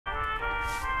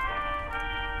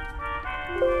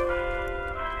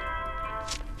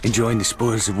Enjoying the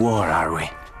spoils of war, are we?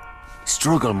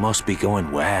 Struggle must be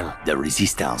going well. The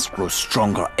resistance grows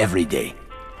stronger every day.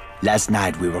 Last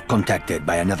night we were contacted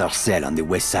by another cell on the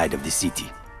west side of the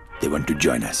city. They want to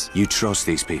join us. You trust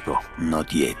these people?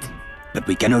 Not yet. But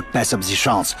we cannot pass up the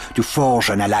chance to forge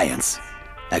an alliance.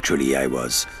 Actually, I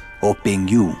was hoping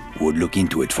you would look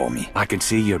into it for me. I can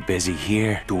see you're busy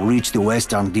here. To reach the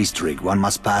Western District, one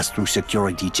must pass through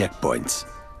security checkpoints.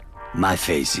 My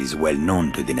face is well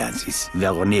known to the Nazis.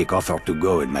 Veronique offered to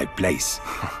go in my place.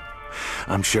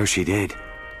 I'm sure she did.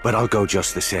 But I'll go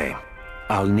just the same.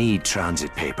 I'll need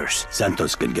transit papers.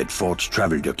 Santos can get forged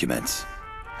travel documents.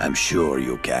 I'm sure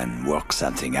you can work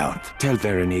something out. Tell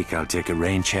Veronique I'll take a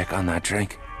rain check on that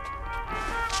drink.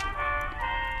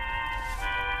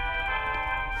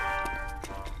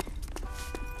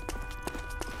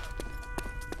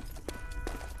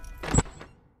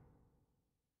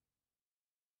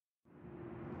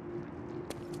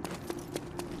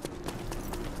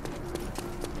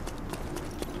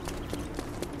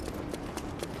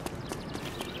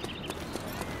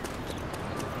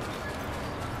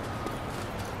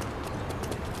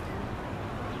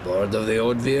 Bored of the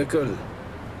old vehicle?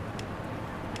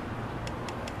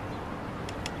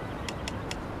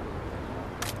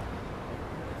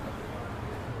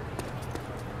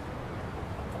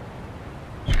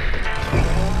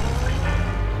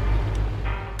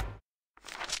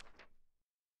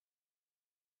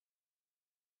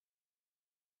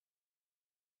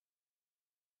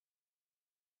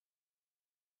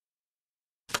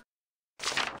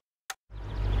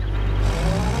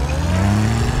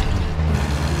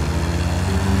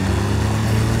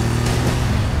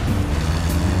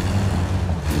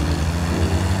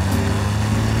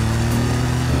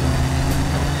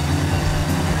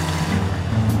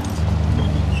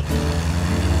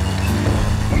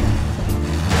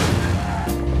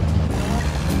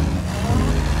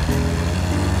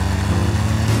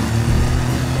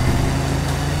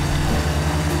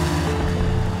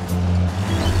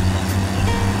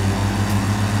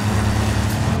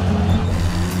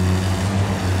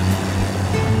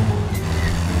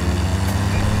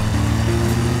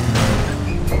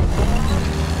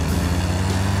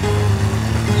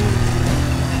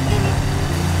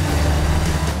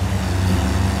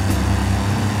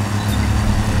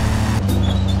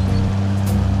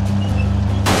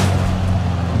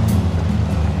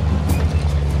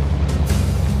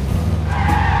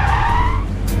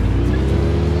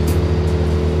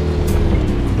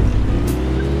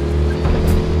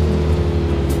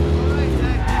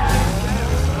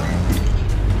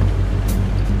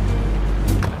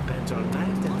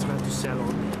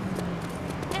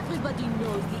 Everybody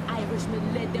knows the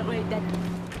Irishman led the raid that...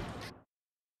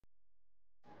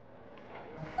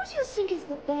 Who do you think is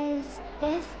the best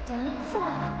dancer?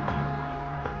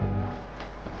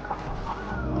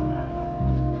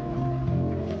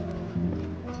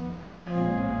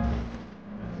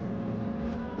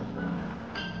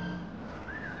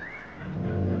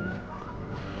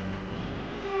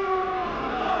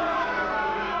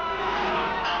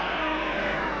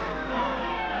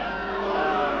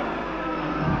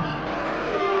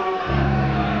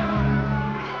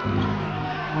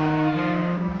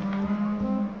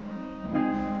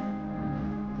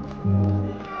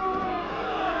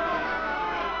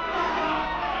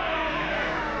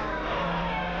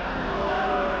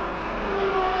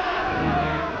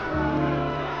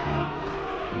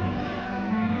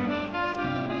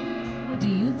 Who do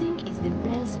you think is the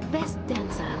best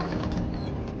dancer?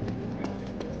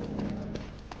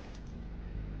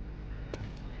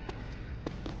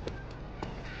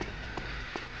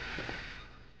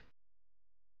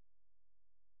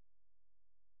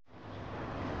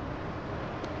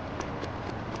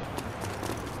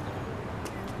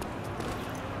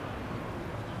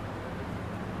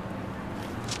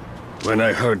 When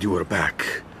I heard you were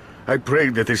back, I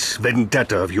prayed that this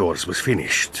vendetta of yours was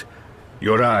finished.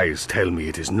 Your eyes tell me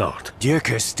it is not.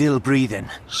 Dierker's still breathing.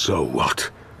 So what?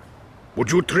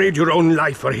 Would you trade your own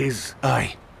life for his?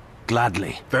 Aye,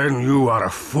 gladly. Then you are a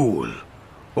fool.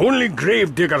 Only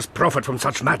gravediggers profit from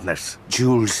such madness.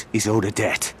 Jules is owed a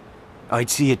debt. I'd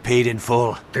see it paid in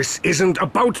full. This isn't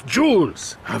about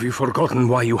Jules. Have you forgotten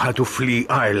why you had to flee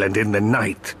Ireland in the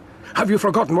night? Have you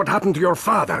forgotten what happened to your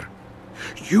father?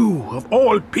 You, of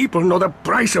all people, know the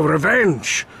price of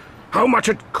revenge. How much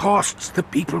it costs the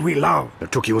people we love. I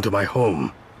took you into my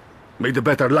home, made a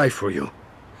better life for you.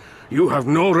 You have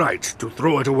no right to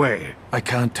throw it away. I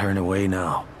can't turn away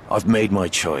now. I've made my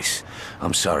choice.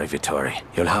 I'm sorry, Vittore.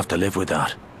 You'll have to live with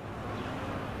that.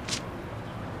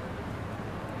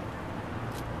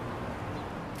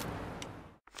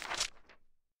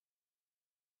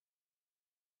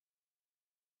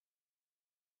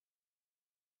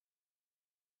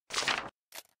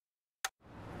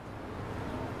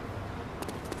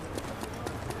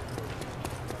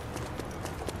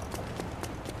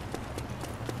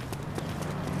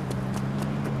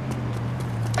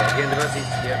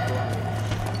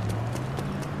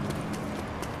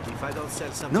 If I don't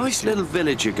sell something... Nice little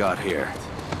village you got here.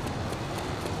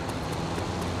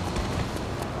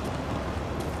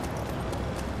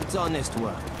 It's honest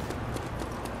work.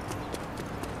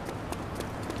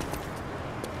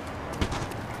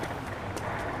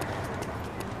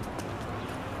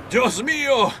 Dios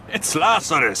mío! It's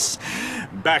Lazarus!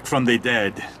 Back from the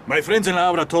dead. My friends in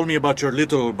Laura told me about your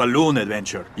little balloon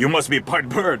adventure. You must be part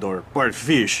bird or part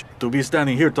fish to be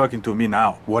standing here talking to me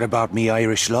now. What about me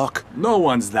Irish luck? No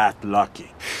one's that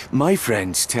lucky. My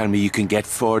friends tell me you can get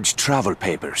forged travel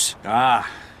papers. Ah,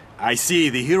 I see.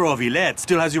 The hero of Illet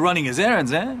still has you running his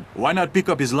errands, eh? Why not pick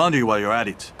up his laundry while you're at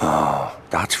it? Oh,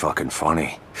 that's fucking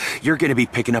funny. You're gonna be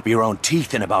picking up your own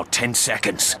teeth in about 10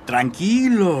 seconds.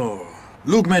 Tranquilo.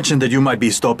 Luke mentioned that you might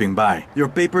be stopping by. Your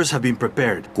papers have been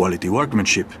prepared. Quality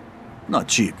workmanship. Not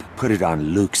cheap. Put it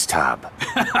on Luke's tab.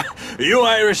 You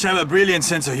Irish have a brilliant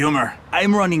sense of humor.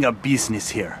 I'm running a business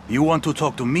here. You want to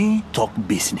talk to me? Talk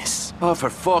business. Oh, for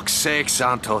fuck's sake,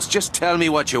 Santos, just tell me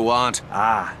what you want.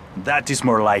 Ah, that is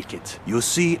more like it. You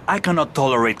see, I cannot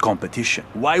tolerate competition.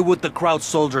 Why would the crowd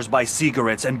soldiers buy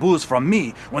cigarettes and booze from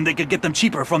me when they could get them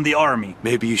cheaper from the army?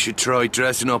 Maybe you should try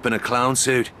dressing up in a clown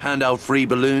suit. Hand out free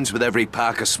balloons with every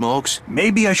pack of smokes.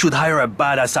 Maybe I should hire a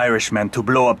badass Irishman to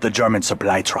blow up the German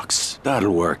supply trucks.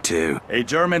 That'll work too. A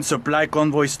German supply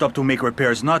convoy stopped to make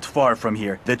repairs not far from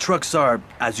here. The trucks are,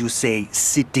 as you say,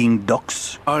 sitting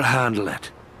ducks. I'll handle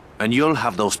it. And you'll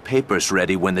have those papers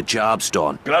ready when the job's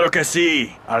done. Claro que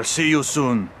sí. I'll see you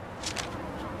soon.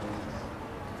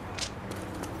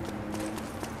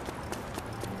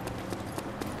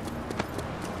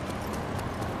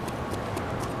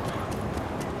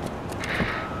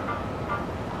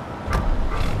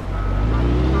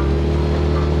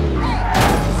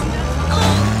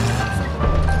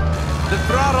 The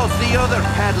throttle's the other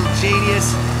pedal,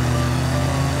 genius.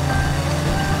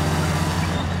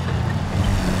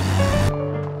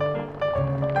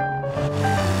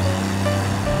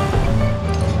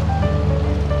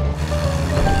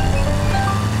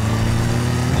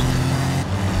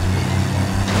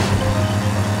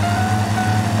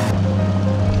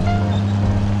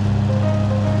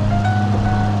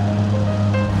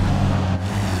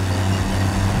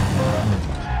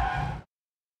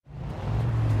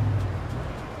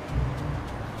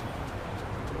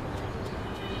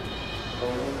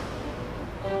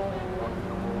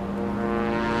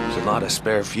 A lot of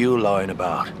spare fuel lying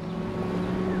about.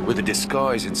 With a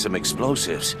disguise and some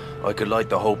explosives, I could light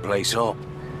the whole place up.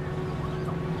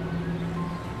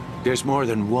 There's more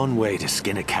than one way to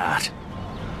skin a cat.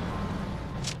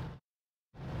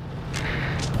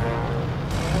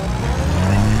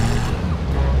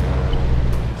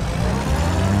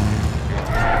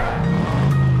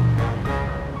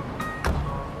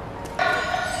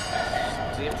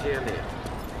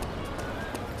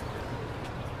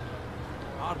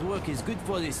 Hard work is good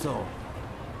for the soul.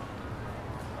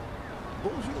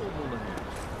 Bonjour, mon ami.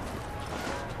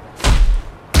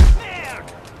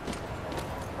 Merde!